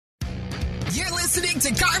listening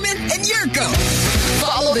to Carmen and Jurko.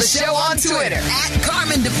 Follow the show on Twitter at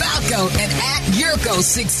Carmen DeFalco and at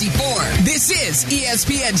Jurko64. This is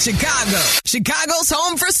ESPN Chicago, Chicago's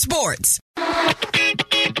home for sports.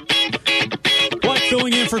 Bleck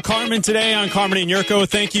filling in for Carmen today on Carmen and Jurko.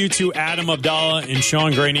 Thank you to Adam Abdallah and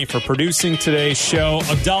Sean Graney for producing today's show.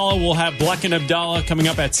 Abdallah will have Bleck and Abdallah coming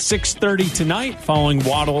up at 6:30 tonight, following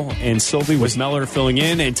Waddle and Silvy with Meller filling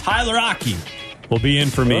in, and Tyler Aki will be in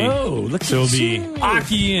for me. Oh, look so at it'll be you.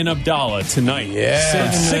 Aki and Abdallah tonight.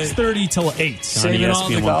 Yeah. 6:30 till 8 Saving on all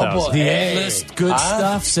the ESPN 1000. the A-list good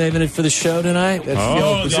stuff, saving it for the show tonight. That's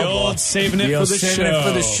the old saving it for the saving show. it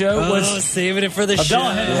for the show. Saving it for the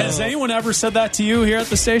Abdallah, show. has anyone ever said that to you here at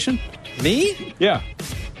the station? Me? Yeah.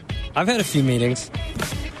 I've had a few meetings.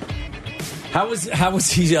 How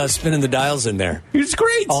was he spinning the dials in there? He was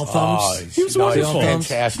great. All thumbs. He was No, wonderful. he's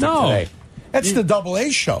fantastic today. That's the Double A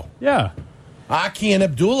show. Yeah. Aki and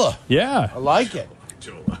Abdullah. Yeah. I like it.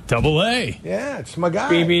 Double A. Yeah, it's my guy.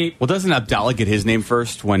 Baby. Well, doesn't Abdallah get his name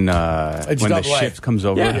first when the Double A. shift comes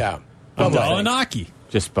over? Yeah. Double Abdallah A. and Aki.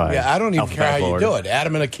 Just by Yeah, I don't even care how you alphabetical do order. it.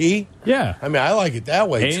 Adam and a key. Yeah. I mean, I like it that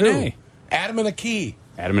way, A and too. A. Adam and a key.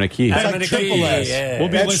 Adam and a key. It's Adam like and a triple key. A. Yeah. We'll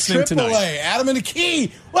be That's listening triple tonight. A. Adam and a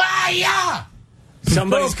key. Why, yeah.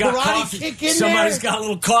 Somebody's Throw a got karate coffee. kick in Somebody's there. got a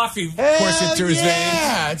little coffee Hell coursing through his veins.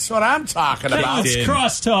 Yeah, that's what I'm talking about. It's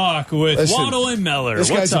Crosstalk with Listen, Waddle and Meller.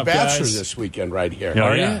 This What's guy's up, a bachelor guys? this weekend right here.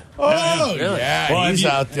 Oh, yeah. Oh, Really? yeah. Well, He's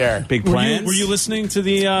have you- out there. Big Were plans? you listening to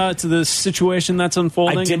the situation that's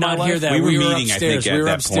unfolding? I did in my not hear life? that. We were were meeting, I upstairs. think, at we were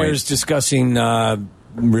that upstairs point. discussing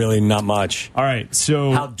really not much. All right.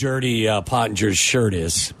 So, How dirty Pottinger's shirt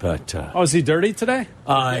is, but oh, is he dirty today?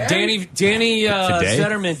 Danny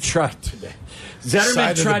Zetterman tried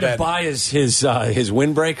Side of the to bed. buy his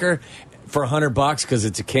windbreaker for $100 because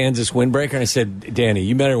it's a Kansas windbreaker, and I said, Danny,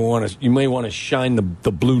 you may want to shine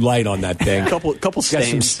the blue light on that thing. couple Got some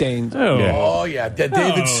stains. stains. Oh, Oh, yeah. The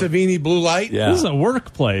David Savini blue light. Yeah. This is a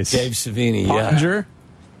workplace. Dave Savini. Pottinger.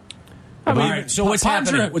 All right, so what's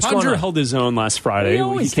happening? What's going Pottinger on? held his own last Friday. He He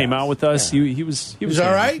always came does. out with us. He was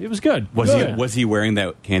all right? It was good. Was he wearing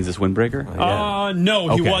that Kansas windbreaker? No,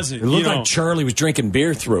 he Okay. wasn't. It looked You know, like Charlie was drinking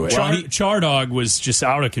beer through it. Chardog was just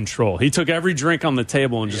out of control. He took every drink on the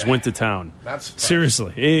table and just went to town. That's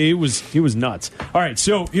Seriously, he was nuts. All right,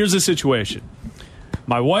 so here's the situation.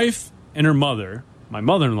 My wife and her mother, my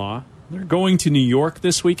mother-in-law, they're going to New York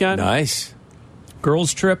this weekend. Nice.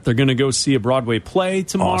 Girls trip. They're going to go see a Broadway play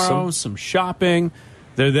tomorrow. Awesome. Some shopping.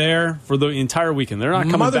 They're there for the entire weekend. They're not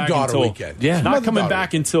coming back Mother-daughter until weekend. Yeah. not coming Mother-daughter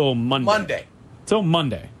back until Monday. Monday. Till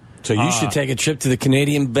Monday. So you should take a trip to the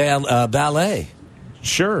Canadian Ballet.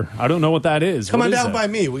 Sure. I don't know what that is. Come What on is down that? by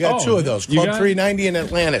me. We got Oh, two of those. you Club got- 390 in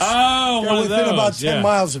Atlantis. Oh, They're one of within those. about 10 yeah.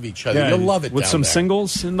 miles of each other. Yeah. You'll love it with down some there.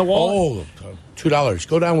 singles in the wall. Oh, $2.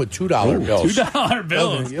 Go down with $2 bills. $2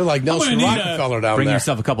 bills. You're like Nelson I'm gonna need Rockefeller down Bring there.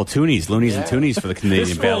 yourself a couple toonies, loonies and toonies for the Canadian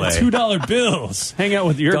Fistful of ballet. $2 bills. Hang out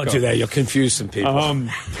with your. Don't do that. You'll confuse some people.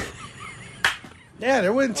 Yeah,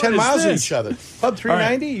 they're within 10 is miles of this? each other. Club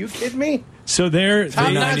 390? You kidding me? So they're Top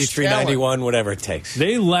they, notch. 93, 91, whatever it takes.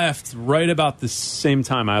 they left right about the same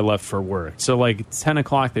time I left for work. So like 10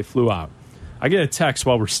 o'clock, they flew out. I get a text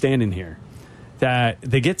while we're standing here that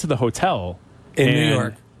they get to the hotel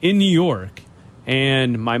In New York.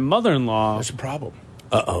 and my mother-in-law That's a problem.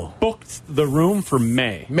 Uh-oh. booked the room for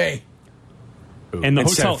May. May. And the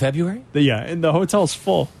Instead hotel of February? Yeah, and the hotel's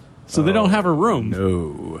full. So they don't have a room.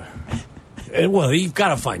 No. Well, you've got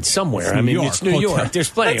to find somewhere. I mean, New it's York. New Hotel. York. There's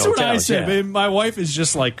plenty That's of what I hotels. said. yeah. But my wife is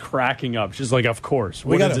just like cracking up. She's like, "Of course,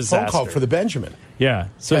 We what got a a disaster." phone call for the Benjamin. Yeah.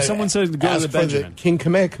 So someone said to go to Ask the for Benjamin. King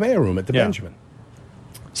Kamehameha room at the Yeah. Benjamin.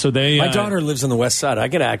 So they My daughter lives on the west side. I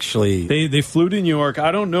could actually... they flew to New York.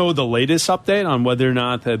 I don't know the latest update on whether or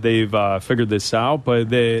not that they've figured this out, but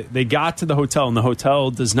they got to the hotel and the hotel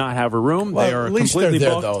does not have a room. Well, they are at least they're completely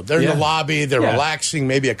there, booked. though. They're in Yeah. the lobby. They're Yeah. relaxing.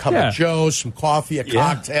 Maybe a cup Yeah. of joe, some coffee, a Yeah.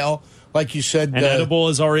 cocktail. Like you said. An edible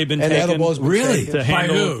has already been taken. edible has been Really? taken. to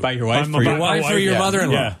handle who? By your wife? by For your my wife or your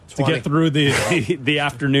mother-in-law? Yeah, to 20. get through the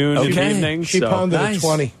afternoon and Okay. evening. She so. pounded Nice. a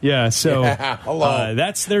 20. Yeah, so Yeah, hello.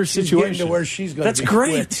 that's their She's situation. getting to where she's going That's to be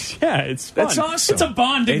great. quick. Yeah, it's fun. That's awesome. It's a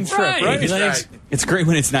bonding trip, right? It's great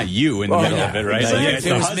when it's not you in the middle yeah. of it, right? Exactly. Like, If as it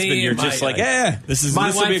the was husband, me you're and just my- like, this My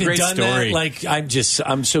will wife be a had great done story. that. Like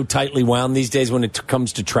I'm so tightly wound these days. When it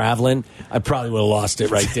comes to traveling, I probably would have lost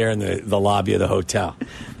it right there in the lobby of the hotel.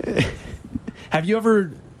 Have you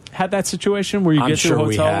ever had that situation where you I'm get to sure a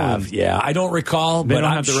we hotel? have. and Yeah, I don't recall, They but don't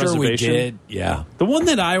I'm have the sure we reservation? did. Yeah, The one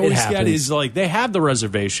that I always get happens. is like they have the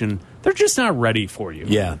reservation, they're just not ready for you.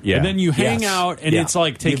 Yeah. And then you hang Yes. out, and Yeah. it's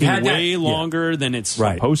like You've taking had that- way yeah. longer than it's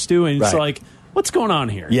Right. supposed to, and it's Right. like, what's going on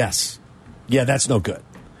here? yes, yeah. That's no good.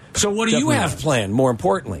 So what do you Definitely have not. planned, more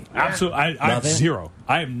importantly? Absolutely. I have Nothing? zero.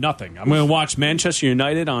 I have nothing. I'm going to watch Manchester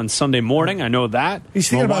United on Sunday morning. I know that. He's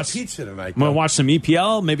thinking I'm gonna about watch- pizza tonight. I'm going though. to watch some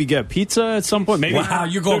EPL, maybe get pizza at some point. Maybe. Wow,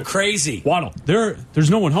 you're going crazy. Waddle, there's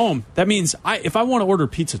no one home. That means if I want to order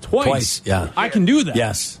pizza twice, yeah. I can do that.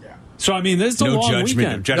 Yes. So, I mean, this is a No long judgment.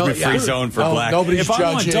 weekend. Judgment-free No, zone for no, Black. nobody's If I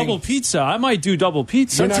want judging. double pizza, I might do double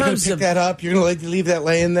pizza. You're not going to Sometimes pick that up. You're going to leave that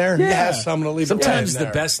laying there. Yeah. Yes, I'm going to leave Sometimes it the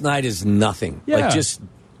laying there. best night is nothing. Yeah. Like, just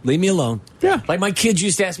leave me alone. Yeah. Like, my kids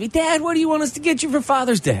used to ask me, Dad, what do you want us to get you for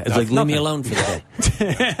Father's Day? I was like, leave me alone for the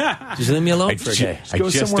day. Just leave me alone for a day. I go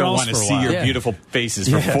just somewhere don't else want to for a see while. your Yeah. beautiful faces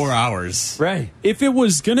for 4 hours. Right. If it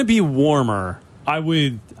was going to be warmer, I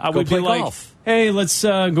would play be like, golf. hey, let's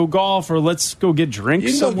go golf or let's go get You drinks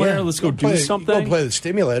can go- somewhere. yeah, Let's go play, do you something. Go play the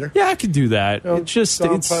stimulator. Yeah, I could do that. You know, It's just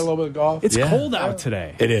go it's play a little bit of golf. it's Yeah. cold out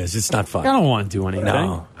today. It is. It's not fun. I don't want to do anything.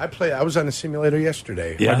 No. I was on a simulator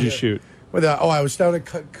yesterday. Yeah. What'd you shoot? I was down at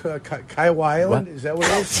Kiowa Island. What? Is that what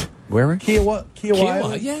it is? Where were Kiowa Kiowa,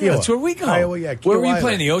 Island? yeah, Kiowa. that's where we go. Kiowa, yeah. Where Kiowa were you Island.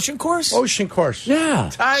 playing? The ocean course? Ocean course. Yeah.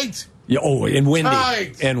 Tight. Yeah, oh, and windy.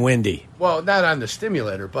 Tight. And windy. Well, not on the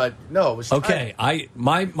stimulator, but no, it was Okay, tight.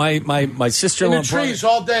 my sister-in-law, In the trees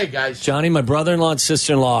all day, guys. Johnny, my brother-in-law and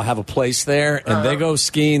sister-in-law have a place there, and they go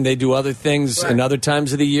skiing. They do other things Right. in other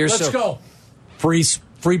times of the year. Let's so go.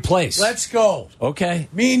 free place. Let's go. Okay.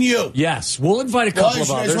 Me and you. Yes, we'll invite a couple Boys, of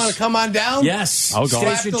you guys others. want to come on down? Yes, I'll go.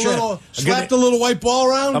 Slap Station the trip. little white ball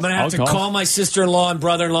around. I'm going to have I'll to go. call my sister-in-law and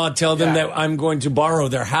brother-in-law and tell them Yeah. that I'm going to borrow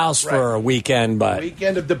their house for Right. a weekend. But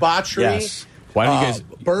Weekend of debauchery. yes, Why don't you guys?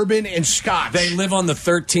 Bourbon and scotch. they live on the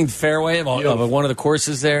 13th fairway of one of the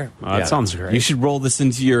courses there. That sounds great. You should roll this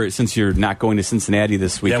into since you're not going to Cincinnati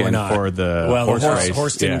this we're weekend not. for the Well, the horse horse- race.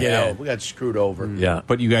 horse didn't get No, in. we got screwed over. Yeah.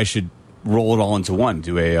 But you guys should roll it all into one.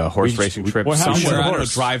 Do a horse We- racing trip what happened to somewhere. the I don't know,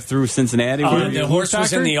 horse? drive through Cincinnati. The horse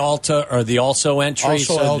was in the Alta or the also entry.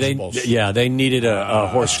 Also so they, eligibles. they needed a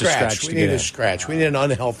horse to scratch We to need get a in. scratch. We need an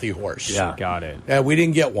unhealthy horse. Yeah. Got it. Yeah, we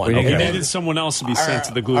didn't get one. We didn't They get Okay. needed someone else to be sent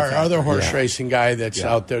to the glue Our factory. other horse racing guy that's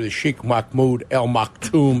out there, the Sheikh Mahmoud El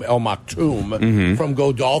Maktoum from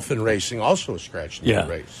Godolphin Racing, also scratched in Yeah. the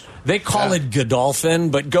race. They call it Godolphin,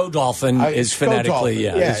 but Godolphin is it's phonetically, Godolphin.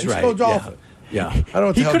 yeah, Yeah, that's it's right. Godolphin. Yeah. I don't know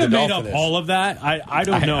what He the hell could have made Godolphin up is. all of that. I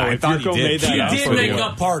don't know I if thought he Jurko did. made that He up. did for make you.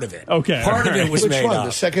 up part of it. Okay, Part of it alright. was Which made one? up.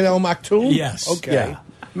 The second El Maktoum? Yes. Okay. Yeah.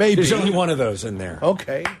 Maybe. There's only one of those in there.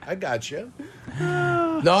 Okay, I got you.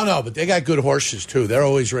 No, but they got good horses too. They're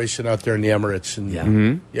always racing out there in the Emirates and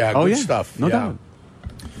Yeah. yeah, Oh, good yeah. stuff. No yeah. doubt.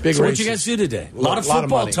 Big So races. what'd you guys do today? A lot of Lot of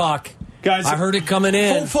football money. talk. Guys, I heard it coming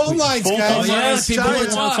in. Full phone lines, Full guys. phone lines. People Sorry. want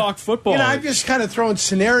to talk football. You know, I'm just kind of throwing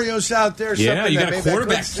scenarios out there. Yeah, something you that got a maybe I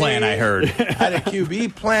quarterback could plan, see. I heard. I had a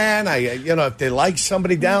QB plan. If they like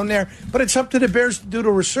somebody down there, but it's up to the Bears to do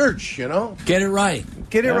the research. Get it right.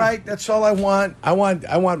 Get it right. That's all I want. I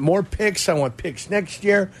want more picks. I want picks next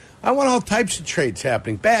year. I want all types of trades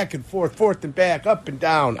happening, back and forth and back, up and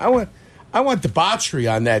down. I want debauchery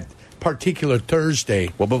on that particular Thursday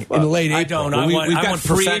in late I April. don't. I We've want got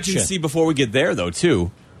free perfection. agency before we get there, though, too,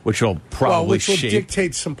 which will probably which will shape.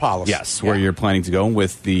 dictate some policy. Yes, where you're planning to go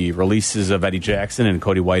with the releases of Eddie Jackson and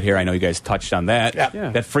Cody Whitehair. I know you guys touched on that. Yeah.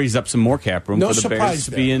 That frees up some more cap room No for the surprise Bears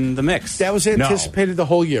to there. be in the mix. That was No. anticipated the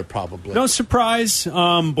whole year, probably. No surprise.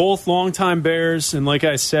 Both longtime Bears, and like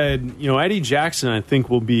I said, Eddie Jackson, I think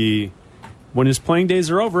will be when his playing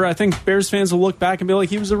days are over. I think Bears fans will look back and be like,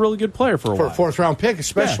 he was a really good player for a For while. a fourth-round pick,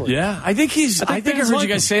 especially. Yeah, I think he's. I think I fans heard like you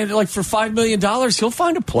guys him. saying that, like, for $5 million, he'll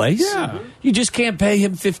find a place. Yeah. You just can't pay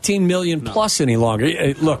him $15 million plus any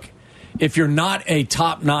longer. Look, if you're not a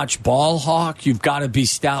top-notch ball hawk, you've got to be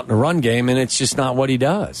stout in the run game, and it's just not what he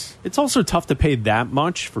does. It's also tough to pay that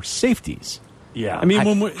much for safeties. Yeah, I mean,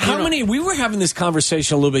 when we, how many? We were having this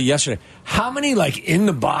conversation a little bit yesterday. How many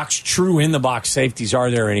true in the box safeties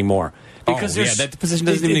are there anymore? Because yeah, there's- that position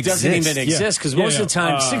doesn't even doesn't exist. even exist because Yeah, most yeah. of the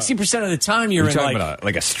time, 60% of the time, you're You're in talking like.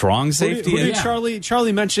 about a strong safety? Who did Yeah.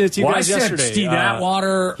 Charlie mentioned it to you Well, I guys said yesterday. Steve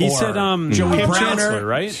Atwater. He or said Joey Cam Browner, Chancellor,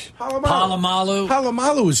 right? Palomalu.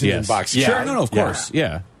 Palomalu was in Yes. the box. Yeah. Sure. No, of course.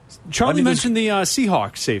 Yeah. Charlie I mean, mentioned the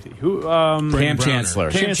Seahawks safety. Who? Cam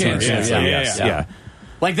Chancellor. Cam Chancellor, Yeah.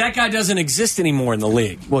 Like that guy doesn't exist anymore in the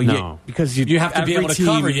league. Well, No. because You have to be every able to team-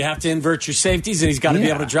 cover. You have to invert your safeties, and he's got to be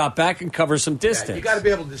Yeah. able to drop back and cover some distance. You got to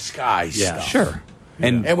be able to disguise stuff. Sure.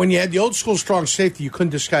 And And when you had the old school strong safety, you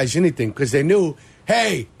couldn't disguise anything because they knew,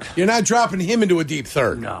 hey, you're not dropping him into a deep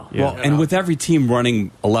third. No. well, and with every team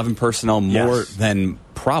running 11 personnel more Yes. than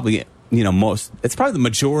probably most, it's probably the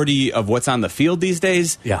majority of what's on the field these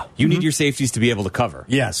days. Yeah. You need your safeties to be able to cover.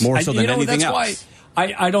 Yes. More so than that's anything else. Why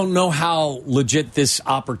I don't know how legit this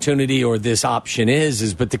opportunity or this option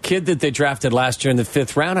is, but the kid that they drafted last year in the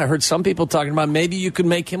 5th round, I heard some people talking about maybe you could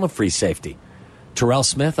make him a free safety. Terrell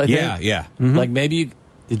Smith, I think. Yeah. Mm-hmm. Like maybe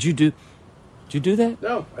did you do that?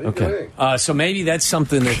 No, I didn't do anything. So maybe that's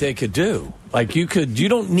something that they could do. Like you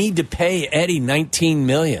don't need to pay Eddie $19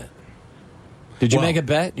 million. Did you make a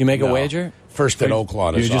bet? You make a wager? First at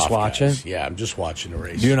Oaklawn. You just watching? Yeah, I'm just watching the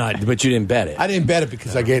race. You're not, but you didn't bet it. I didn't bet it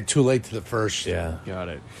because I get too late to the first. Yeah, got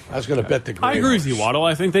it. I was going to bet the. I agree with you, Waddle.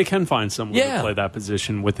 I think they can find someone to play that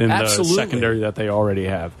position within the secondary that they already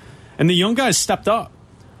have, and the young guys stepped up.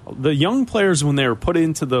 The young players, when they were put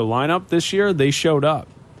into the lineup this year, they showed up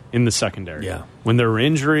in the secondary. Yeah. When there were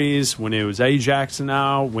injuries, when it was Eddie Jackson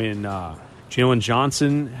out, when Jalen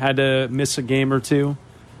Johnson had to miss a game or two,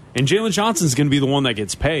 and Jalen Johnson's going to be the one that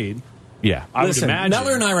gets paid. Yeah, I would imagine.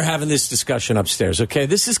 Meller and I were having this discussion upstairs, okay?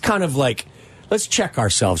 This is kind of like, let's check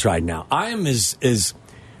ourselves right now. I am as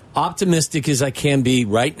optimistic as I can be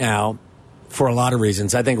right now for a lot of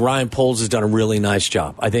reasons. I think Ryan Poles has done a really nice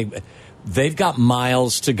job. I think they've got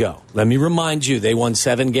miles to go. Let me remind you, they won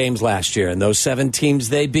 7 games last year, and those 7 teams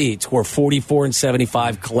they beat were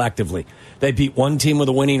 44-75 collectively. They beat 1 team with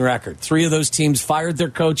a winning record. 3 of those teams fired their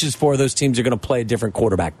coaches. 4 of those teams are going to play a different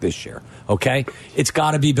quarterback this year. Okay? It's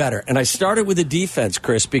got to be better. And I started with the defense,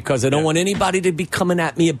 Chris, because I don't want anybody to be coming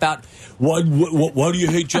at me about, why do you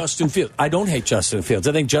hate Justin Fields? I don't hate Justin Fields.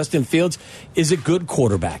 I think Justin Fields is a good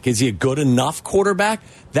quarterback. Is he a good enough quarterback?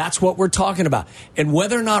 That's what we're talking about. And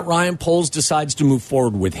whether or not Ryan Poles decides to move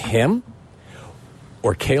forward with him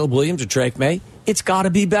or Caleb Williams or Drake May, it's got to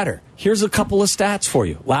be better. Here's a couple of stats for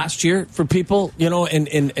you. Last year, for people,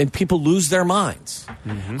 and people lose their minds.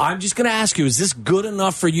 Mm-hmm. I'm just going to ask you, is this good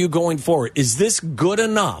enough for you going forward? Is this good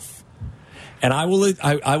enough? And I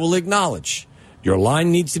will acknowledge your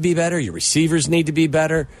line needs to be better. Your receivers need to be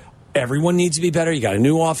better. Everyone needs to be better. You got a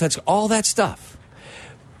new offense, all that stuff.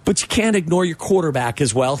 But you can't ignore your quarterback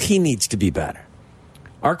as well. He needs to be better.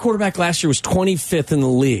 Our quarterback last year was 25th in the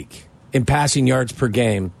league in passing yards per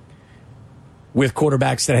game with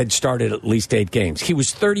quarterbacks that had started at least 8 games. He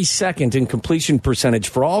was 32nd in completion percentage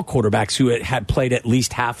for all quarterbacks who had played at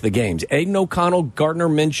least half the games. Aiden O'Connell, Gardner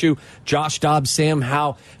Minshew, Josh Dobbs, Sam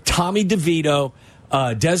Howell, Tommy DeVito,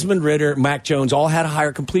 Desmond Ridder, Mac Jones all had a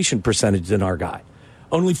higher completion percentage than our guy.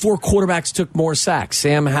 Only 4 quarterbacks took more sacks.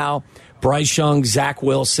 Sam Howell, Bryce Young, Zach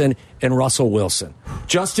Wilson, and Russell Wilson.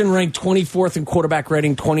 Justin ranked 24th in quarterback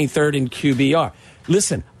rating, 23rd in QBR.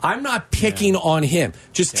 Listen, I'm not picking on him.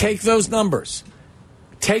 Just take those numbers.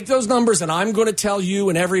 Take those numbers, and I'm going to tell you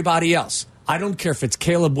and everybody else. I don't care if it's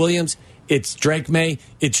Caleb Williams, it's Drake May,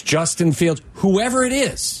 it's Justin Fields, whoever it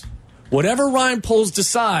is. Whatever Ryan Poles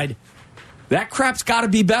decide, that crap's got to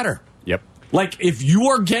be better. Yep. Like, if you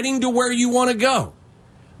are getting to where you want to go,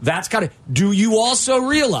 that's got to. Do you also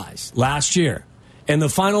realize last year, in the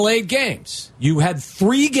final 8 games, you had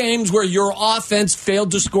 3 games where your offense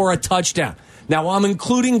failed to score a touchdown? Now, I'm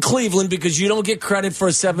including Cleveland because you don't get credit for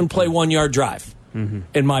a 7-play, 1-yard drive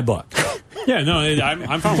in my book. Yeah, no,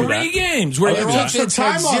 I'm fine with that. 3 games where your offense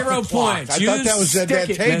had 0 points. I thought that was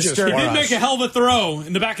advantageous. He did make a hell of a throw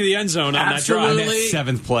in the back of the end zone on that drive. Absolutely. That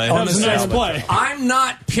 7th play. That was a nice play. I'm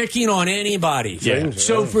not picking on anybody. Yeah.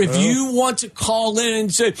 So if you want to call in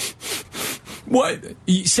and say, what?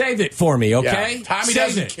 Save it for me, okay? Yeah. Tommy Save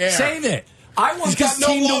doesn't it. care. Save it. I want He's got this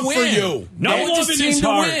team no to love win. for you. No I want love this in his team to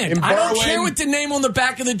heart. win. In I don't Berlin. care what the name on the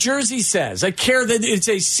back of the jersey says. I care that it's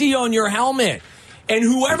a C on your helmet. And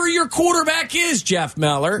whoever your quarterback is, Jeff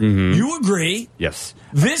Meller, you agree. Yes.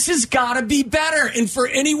 This has got to be better. And for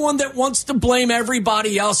anyone that wants to blame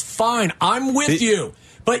everybody else, fine. I'm with you.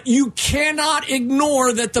 But you cannot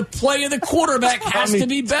ignore that the play of the quarterback has to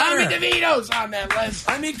be better. Tommy DeVito's on that list.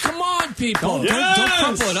 I mean, come on, people. Don't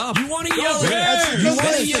crumple it up. You want to yell Bears. at You want to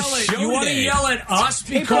That's yell the at show You want to today. yell at us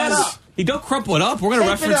Keep that because up. Hey, don't crumple it up. We're going to Tape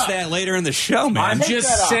it reference up. that later in the show, man. I'm Take just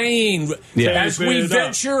that off. saying, as Tape we it up.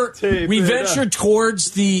 venture, Tape we it venture up.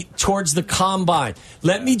 towards the combine.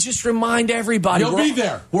 Let me just remind everybody, You'll be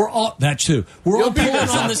there. We're all that's true. We're You'll all be pulling there.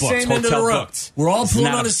 on the Booked, same end of the hotel road. booked. We're all It's pulling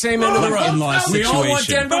not on a- the same end of the an road. in-law We all want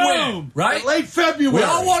situation. them to win, Boom. right? Late February. We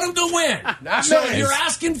all want them to win. Not So me. if you're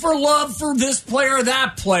asking for love for this player or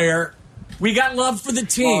that player, we got love for the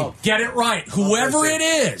team. Love. Get it right. Whoever it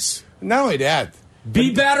is, Not only that.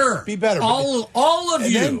 be better. Be better. All of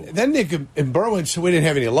And you. then Nick and Berwin said we didn't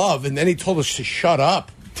have any love, and then he told us to shut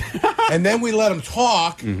up. And then we let him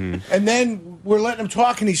talk, and then we're letting him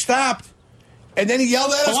talk, and he stopped. And then he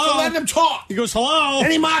yelled at us for Hello? letting him talk. He goes, hello. And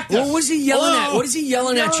he mocked us. What was he yelling Hello? at? What is he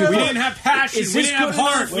yelling at you? We for? didn't have passion. Is We this didn't have good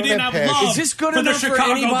heart. enough? We didn't have Is love. Is this good for enough the for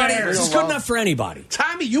Chicago anybody? Bears. Is this good enough for anybody?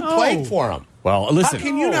 Tommy, you played for him. Well, listen. How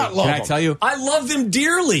can you not love Can I him? tell you? I love them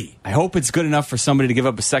dearly. I hope it's good enough for somebody to give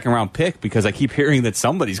up a second-round pick because I keep hearing that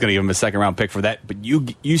somebody's going to give him a second-round pick for that. But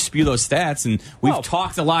you spew those stats, and we've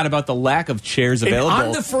talked a lot about the lack of chairs available. And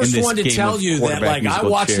I'm the first in this one to game tell of you that, quarterback like, I musical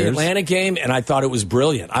watched the chairs. Atlanta game, and I thought it was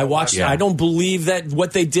brilliant. I watched. Yeah. I don't believe that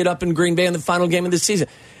what they did up in Green Bay in the final game of the season.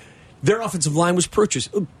 Their offensive line was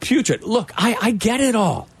putrid. Look, I get it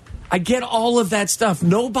all. I get all of that stuff.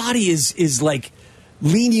 Nobody is like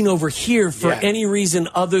leaning over here for any reason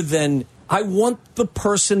other than I want the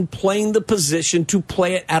person playing the position to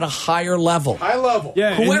play it at a higher level. High level.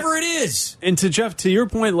 Yeah, Whoever it is. And to Jeff, to your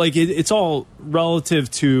point, like it's all relative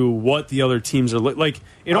to what the other teams are like.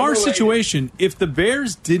 In our situation, if the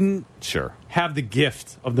Bears didn't have the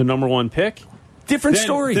gift of the number 1 pick, Different then,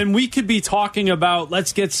 story. Then we could be talking about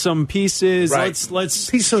let's get some pieces. Right. Let's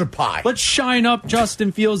Piece of the pie. Let's shine up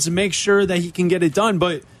Justin Fields and make sure that he can get it done.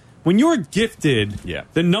 But when you're gifted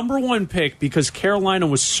the number 1 pick because Carolina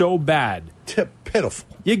was so bad, pitiful.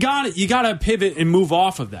 you got it. You got to pivot and move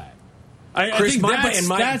off of that. I Chris, think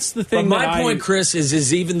that's the thing. But my point, Chris,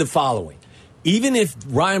 is even the following. Even if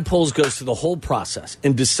Ryan Poles goes through the whole process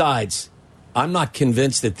and decides, I'm not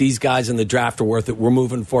convinced that these guys in the draft are worth it, we're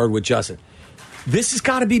moving forward with Justin. This has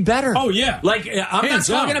got to be better. Oh, yeah. Like, I'm Hands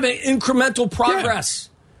not talking down. about incremental progress.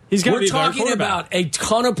 He's got to We're be a better talking quarterback. about a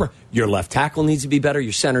ton of your left tackle needs to be better,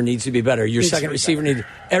 your center needs to be better, your second receiver needs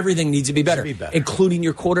everything needs to be better, including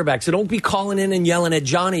your quarterback. So don't be calling in and yelling at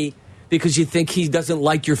Johnny because you think he doesn't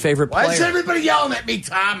like your favorite player. Why is everybody yelling at me,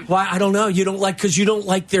 Tom? Why? I don't know. You don't like because you don't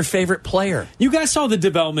like their favorite player. You guys saw the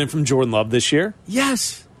development from Jordan Love this year.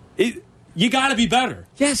 Yes. You got to be better.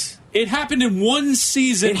 Yes. It happened in one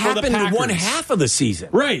season. It happened in one half of the season.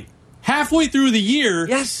 Right. Halfway through the year,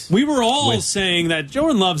 yes, we were all saying that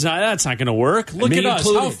Jordan Love's that's not going to work. Look at us.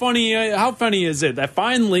 Included. How funny is it that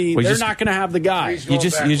finally they're not going to have the guy? You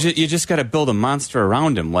just got to build a monster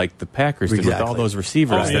around him like the Packers did with all those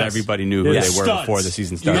receivers that everybody knew who they were before the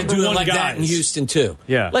season started. You can do it like that in Houston too.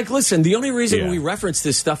 Yeah. Like, listen, the only reason we reference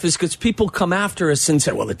this stuff is because people come after us and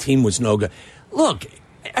say, "Well, the team was no good." Look.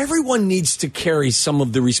 Everyone needs to carry some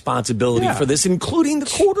of the responsibility for this, including the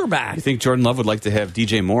quarterback. You think Jordan Love would like to have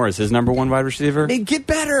DJ Moore as his number 1 wide receiver? They get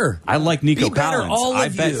better. I like Nico Be better, Collins. all I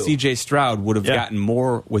of bet you. CJ Stroud would have gotten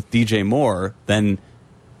more with DJ Moore than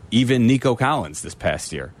even Nico Collins this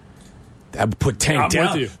past year. Put Tank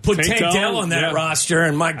Dell. Put Tank Dell on that roster,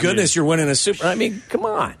 and my goodness, you're winning a Super. I mean, come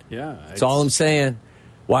on. Yeah, that's all I'm saying.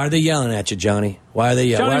 Why are they yelling at you, Johnny? Why are they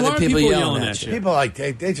yelling? Johnny, why are the people yelling at you? People like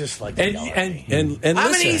they just like to yell at me. And I'm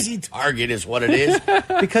listen. an easy target, is what it is,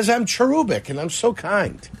 because I'm cherubic and I'm so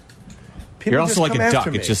kind. People You're also just like come a duck.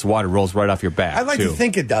 after me. It's just water rolls right off your back. I like too. to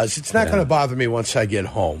think it does. It's not going to bother me once I get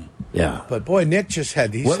home. Yeah. But boy, Nick just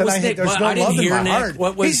had. He What said was I Nick? there's Well, no I didn't love in hear my Nick. heart.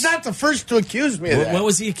 What was- He's not the first to accuse me of that. What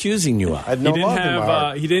was he accusing you of? I had no He didn't love in my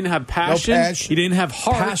heart. have. He didn't have passion. passion. He didn't have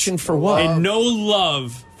heart. Passion for what? And no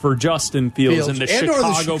love for Justin Fields and the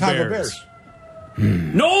or Chicago Bears.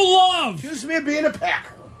 No love. Accused me of being a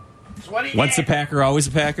Packer. That's what he Once a did. Packer, always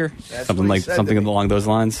a Packer. That's Something what he like said something to me. along those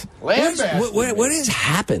lines. Lambasted. What has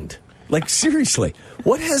happened? Like, seriously,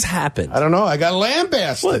 what has happened? I don't know. I got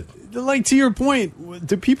lambasted. Like, to your point,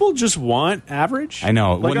 do people just want average? I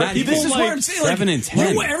know. Like, Well, are not- people This is like, what I'm saying. 7 and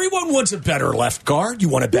 10. Everyone wants a better left guard. You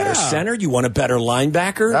want a better center. You want a better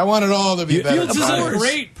linebacker. I want it all to be better. Fields is than a mine.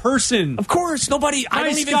 great person. Of course, nobody. I don't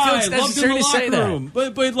Nice even guy. feel it's Loved in necessary the to say locker that. room.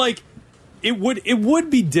 But like, it would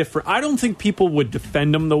be different. I don't think people would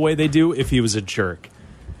defend him the way they do if he was a jerk.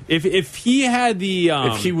 If he had the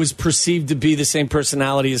If he was perceived to be the same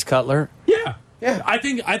personality as Cutler, yeah. I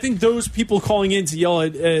think those people calling in to yell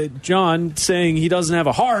at John saying he doesn't have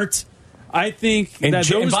a heart. I think and that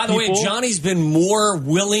those by the way, people- Johnny's been more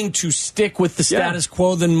willing to stick with the status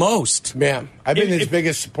quo than most. Man, I've been his If-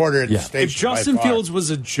 biggest supporter at the station. If Justin by far. Fields was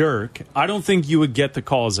a jerk, I don't think you would get the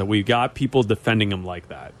calls that we got, people defending him like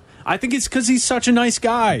that. I think it's because he's such a nice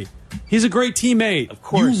guy. He's a great teammate. Of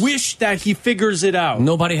course. You wish that he figures it out.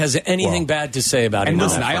 Nobody has anything bad to say about him. And on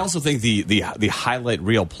listen, that I front. also think the highlight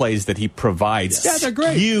reel plays that he provides Yeah, they're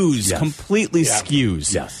great. skews, completely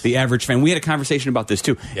skews the average fan. We had a conversation about this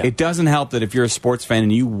too. Yeah. It doesn't help that if you're a sports fan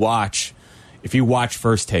and you watch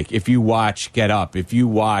First Take, if you watch Get Up, if you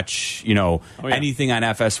watch, anything on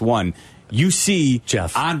FS1, you see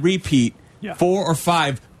Jeff. on repeat 4 or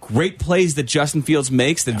 5 great plays that Justin Fields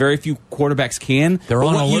makes that very few quarterbacks can. They're But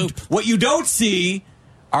on what a you- loop. What you don't see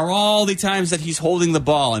are all the times that he's holding the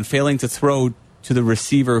ball and failing to throw to the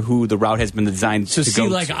receiver who the route has been designed So to see, go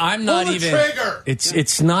like to. I'm not Pull the even. trigger.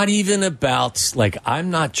 It's not even about like I'm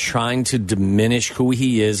not trying to diminish who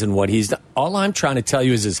he is and what he's done. All I'm trying to tell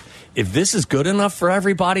you is if this is good enough for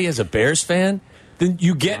everybody as a Bears fan, Then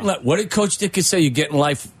you get what did Coach Dickens say? You get in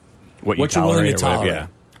life What you you're willing to tolerate or whatever, tolerate.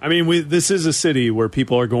 I mean, this is a city where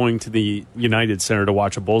people are going to the United Center to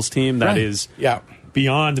watch a Bulls team that Right. is Yeah.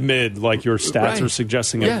 beyond mid, like your stats Right. are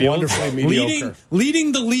suggesting. Yeah. It feels. Wonderfully mediocre.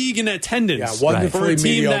 Leading the league in attendance Yeah, wonderfully for a team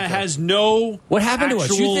mediocre. that has no. What happened to us?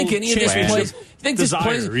 You actual think any of this championship plays? You think this desire,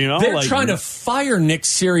 plays? you know, They're like- trying to fire Nick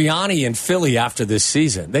Sirianni in Philly after this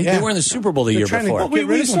season. They Yeah. were in the Super Bowl the They're year trying to- before. Get rid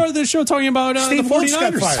We of him. started the show talking about the Steve Wilkes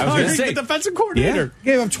got 49ers. fired. I was gonna say. The defensive coordinator.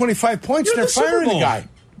 Gave up 25 points. You're They're the Super firing the Bowl. guy.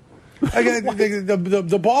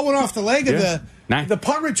 The ball went off the leg of Nice. the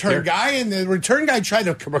punt return guy, and the return guy tried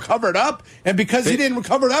to recover it up. And because he didn't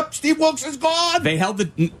recover it up, Steve Wilkes is gone. They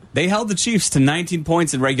held the Chiefs to 19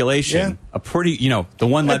 points in regulation. Yeah. A pretty, the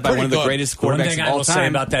one led by Pretty one of the good. greatest The one quarterbacks thing of I all will say time.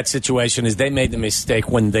 about that situation is they made the mistake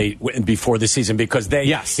before the season because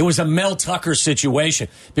Yes. it was a Mel Tucker situation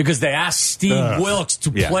because they asked Steve Wilkes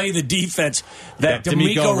to Yeah. play the defense that That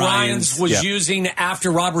D'Amico D'Amico Ryans was yeah. using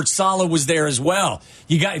after Robert Saleh was there as well.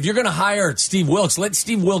 If you're going to hire Steve Wilkes, let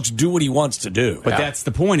Steve Wilkes do what he wants to do. But that's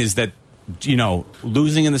the point is that,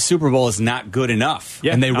 losing in the Super Bowl is not good enough.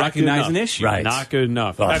 Yeah, and they not good recognize enough. an issue. Right. Not good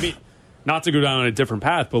enough. Ugh. I mean, not to go down a different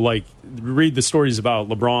path, but like read the stories about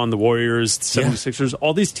LeBron, the Warriors, the 76ers,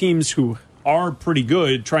 all these teams who are pretty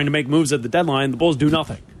good trying to make moves at the deadline. The Bulls do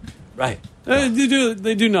nothing. Right. They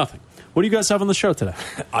do nothing. What do you guys have on the show today?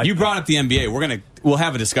 You brought up the NBA. We'll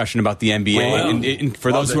have a discussion about the NBA. Well, and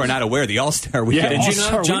for those who are not aware, the All-Star Weekend. Yeah, Did you know,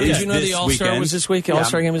 All-Star John? Did weekend you know the this All-Star weekend. was this week?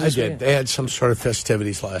 All-Star game was this I did. week. They had some sort of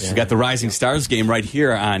festivities last We night. got the Rising Stars game right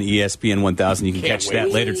here on ESPN 1000. You can catch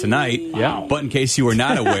that later tonight. Yeah. But in case you were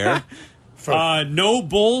not aware, No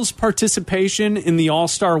Bulls participation in the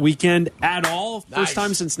All-Star Weekend at all. Nice. First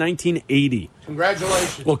time since 1980.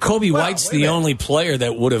 Congratulations. Well, Kobe Well, White's wait a the minute. only player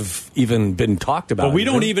that would have even been talked about. But we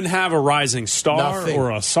don't even have a rising star Nothing.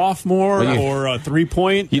 or a sophomore Well, you- or a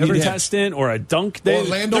three-point You need to have- contestant or a dunk.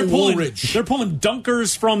 Orlando they're pulling, Woolridge. They're pulling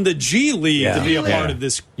dunkers from the G League Yeah. to be a Yeah. part of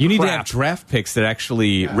this. you need to crap. have draft picks that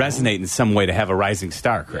actually resonate in some way to have a rising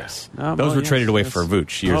star, Chris. Oh, Those well, were yes, traded away yes. for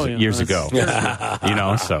Vooch years ago.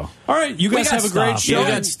 So. All right, you guys got have a great stuff. show.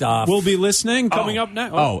 We got stuff. We'll be listening coming up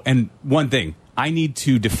next. Oh, and one thing. I need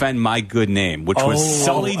to defend my good name, which was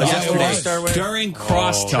sullied oh, yesterday All-Star week? during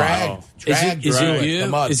Crosstalk. Drag, Is drag it you? the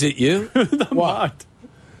mud. Is it you? What?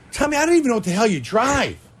 Tommy, I don't even know what the hell you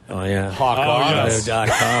drive. Oh yeah. Hawk Auto. yes.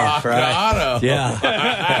 Auto.com, right. Auto.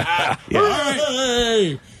 Yeah.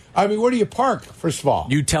 Hey. I mean, where do you park, first of all?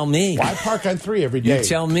 You tell me. Well, I park on 3 every day. You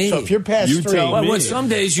tell me. So if you're past You 3, tell Well, me. well, some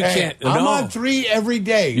days you hey, can't. I'm no. on 3 every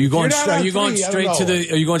day. You If going? you're not Are on you going 3, I don't straight to know.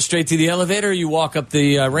 the? Are you going straight to the elevator? Or you walk up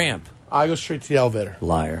the ramp? I go straight to the elevator.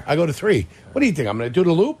 Liar. I go to 3. What do you think? I'm going to do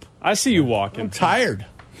the loop? I see you walking. I'm tired.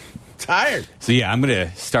 Tired. So yeah, I'm going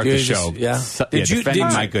to start the You're show. just- yeah. Defending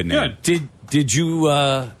my good name.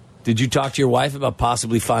 Did you talk to your wife about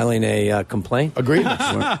possibly filing a complaint? Agreed.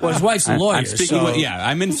 Well, his wife's a lawyer. I'm speaking so with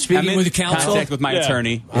I'm in with the counsel? contact with my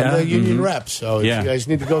attorney. I'm the union rep, so if Yeah. you guys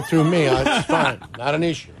need to go through me, it's fine. Not an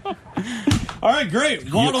issue. All right,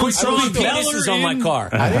 great. Waddle Quit throwing Silvy, penises Meller on my in- car.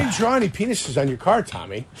 I didn't draw any penises on your car,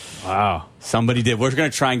 Tommy. Wow. Somebody did. We're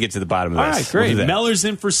going to try and get to the bottom of All this. right, great. We'll do that. Meller's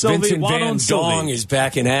in for Silvy. Vincent Waddle Van and Silvy. Dong is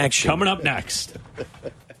back in action. Coming up next.